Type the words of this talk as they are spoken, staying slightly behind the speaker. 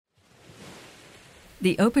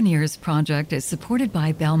The Open Ears project is supported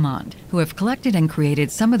by Belmont, who have collected and created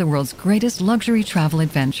some of the world's greatest luxury travel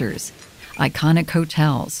adventures. Iconic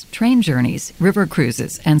hotels, train journeys, river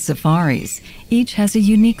cruises, and safaris. Each has a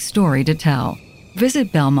unique story to tell.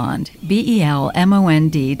 Visit Belmont, BELMOND.com,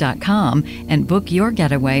 and book your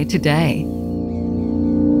getaway today.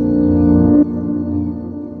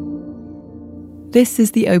 This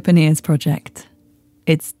is the Open Ears Project.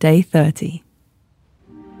 It's day 30.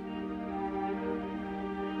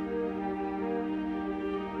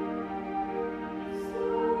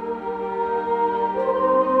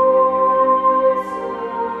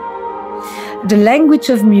 The language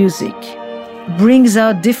of music brings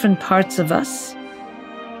out different parts of us.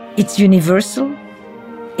 It's universal.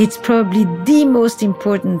 It's probably the most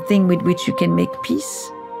important thing with which you can make peace.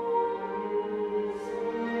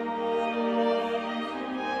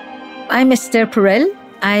 I'm Esther Perel.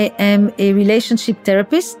 I am a relationship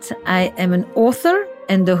therapist. I am an author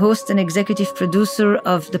and the host and executive producer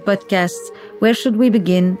of the podcast Where Should We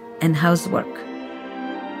Begin and How's Work?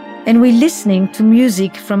 And we're listening to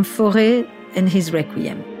music from Fauré and his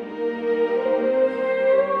Requiem.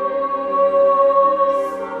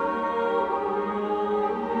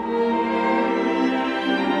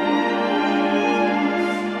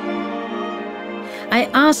 I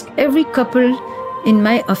ask every couple in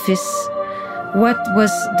my office what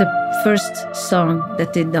was the first song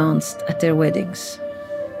that they danced at their weddings,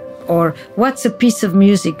 or what's a piece of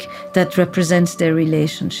music that represents their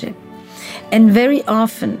relationship. And very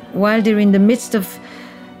often, while they're in the midst of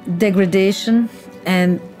degradation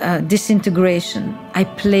and disintegration, I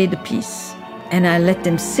play the piece and I let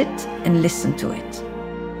them sit and listen to it.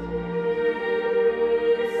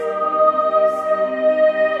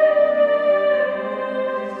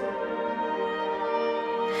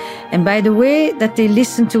 And by the way that they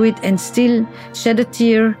listen to it and still shed a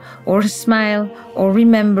tear or smile or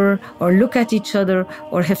remember or look at each other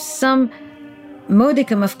or have some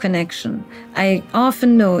modicum of connection, I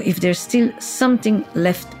often know if there's still something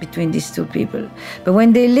left between these two people. But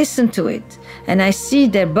when they listen to it and I see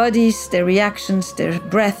their bodies, their reactions, their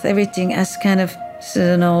breath, everything as kind of, this is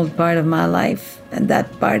an old part of my life and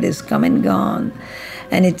that part is come and gone.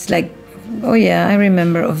 And it's like, oh yeah, I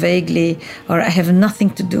remember, or vaguely, or I have nothing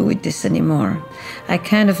to do with this anymore. I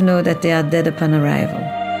kind of know that they are dead upon arrival.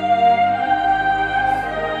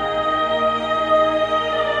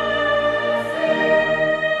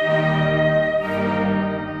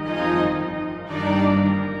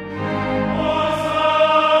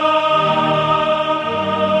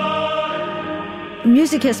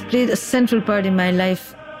 Music has played a central part in my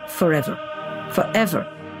life forever.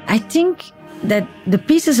 I think that the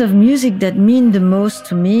pieces of music that mean the most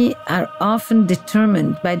to me are often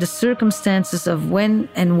determined by the circumstances of when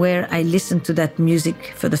and where I listened to that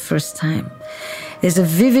music for the first time. There's a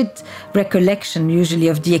vivid recollection usually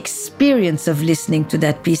of the experience of listening to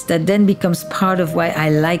that piece that then becomes part of why I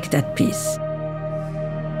like that piece.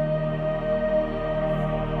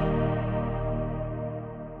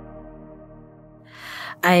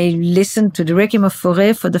 I listened to the Requiem of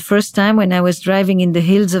Fauré for the first time when I was driving in the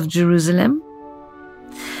hills of Jerusalem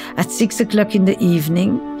at 6 o'clock in the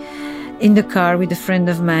evening in the car with a friend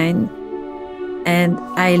of mine. And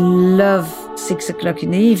I love 6 o'clock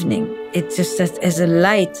in the evening. It's just as a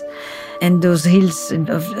light, and those hills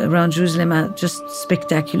around Jerusalem are just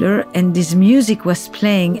spectacular. And this music was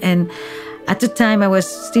playing, and at the time I was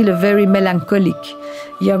still a very melancholic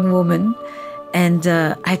young woman. And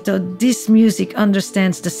I thought, this music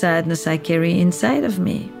understands the sadness I carry inside of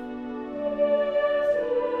me.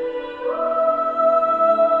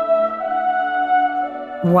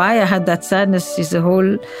 Why I had that sadness is a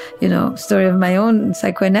whole, story of my own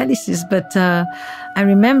psychoanalysis. But I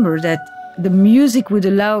remember that the music would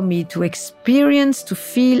allow me to experience, to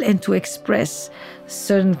feel, and to express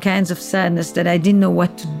certain kinds of sadness that I didn't know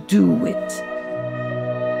what to do with.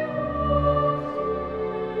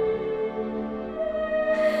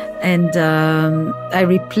 And I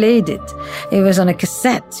replayed it. It was on a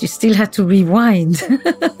cassette. You still had to rewind.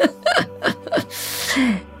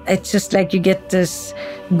 It's just like you get this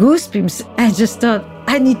goosebumps. I just thought,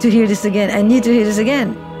 I need to hear this again. I need to hear this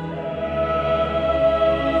again.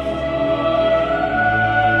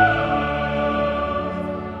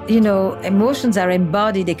 Emotions are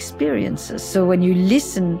embodied experiences. So when you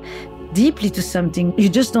listen deeply to something, you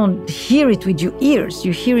just don't hear it with your ears.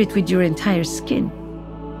 You hear it with your entire skin.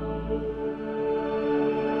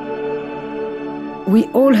 We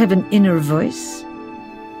all have an inner voice.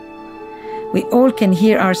 We all can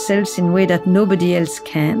hear ourselves in a way that nobody else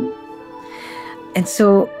can. And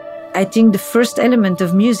so I think the first element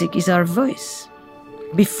of music is our voice,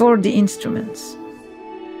 before the instruments.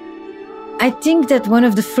 I think that one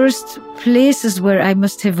of the first places where I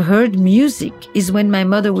must have heard music is when my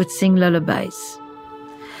mother would sing lullabies.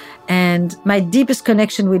 And my deepest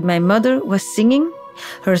connection with my mother was singing.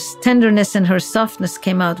 Her tenderness and her softness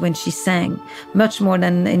came out when she sang, much more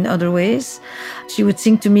than in other ways. She would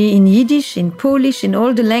sing to me in Yiddish, in Polish, in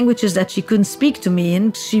all the languages that she couldn't speak to me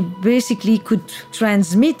in. She basically could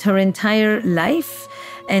transmit her entire life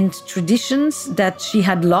and traditions that she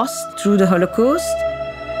had lost through the Holocaust.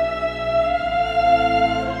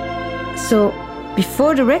 So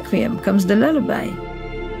before the Requiem comes the lullaby.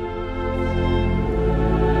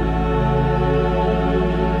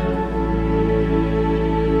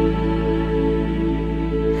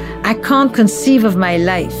 I can't conceive of my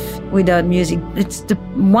life without music. It's the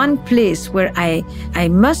one place where I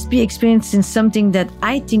must be experiencing something that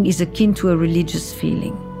I think is akin to a religious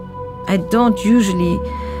feeling. I don't usually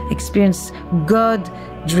experience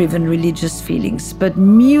God-driven religious feelings, but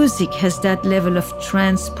music has that level of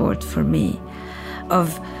transport for me,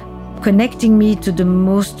 of connecting me to the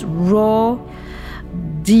most raw,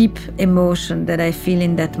 deep emotion that I feel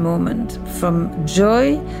in that moment, from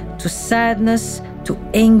joy to sadness, to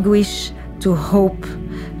anguish, to hope,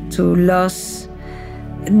 to loss.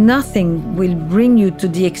 Nothing will bring you to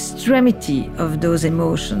the extremity of those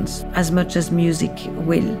emotions as much as music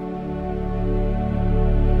will.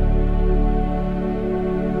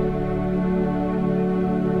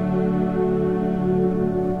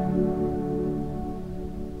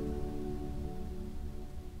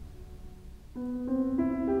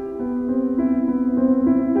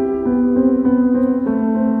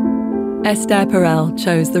 Esther Perel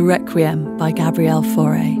chose the Requiem by Gabriel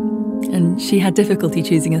Fauré, and she had difficulty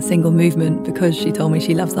choosing a single movement because she told me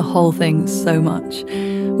she loves the whole thing so much.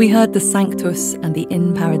 We heard the Sanctus and the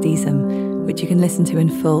In Paradisum, which you can listen to in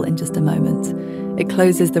full in just a moment. It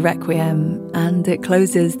closes the Requiem, and it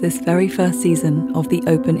closes this very first season of the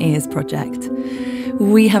Open Ears project.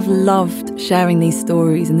 We have loved sharing these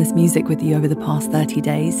stories and this music with you over the past 30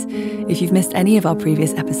 days. If you've missed any of our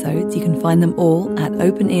previous episodes, you can find them all at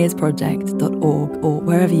openearsproject.org or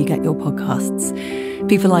wherever you get your podcasts.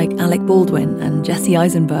 People like Alec Baldwin and Jesse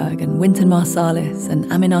Eisenberg and Wynton Marsalis and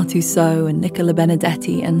Aminatou Sow and Nicola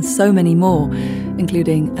Benedetti and so many more,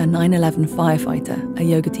 including a 9/11 firefighter, a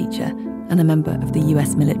yoga teacher, and a member of the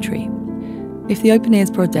US military. If the Open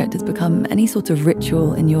Ears project has become any sort of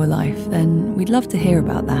ritual in your life, then we'd love to hear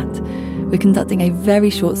about that. We're conducting a very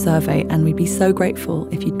short survey, and we'd be so grateful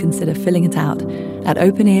if you'd consider filling it out at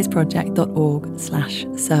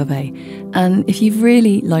openearsproject.org/survey. And if you've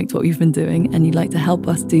really liked what we've been doing and you'd like to help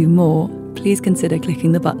us do more, please consider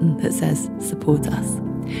clicking the button that says Support Us.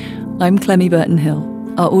 I'm Clemmy Burton-Hill.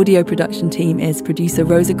 Our audio production team is producer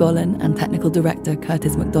Rosa Golan and technical director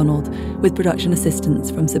Curtis MacDonald, with production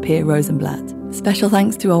assistance from Sapir Rosenblatt. Special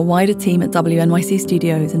thanks to our wider team at WNYC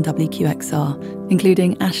Studios and WQXR,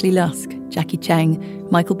 including Ashley Lusk, Jackie Cheng,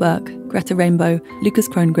 Michael Burke, Greta Rainbow, Lucas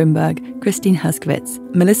Krohn-Grimberg, Christine Herskowitz,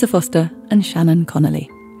 Melissa Foster, and Shannon Connolly.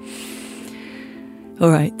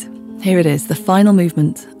 All right, here it is, the final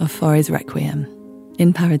movement of Fauré's Requiem,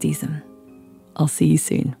 In Paradisum. I'll see you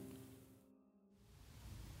soon.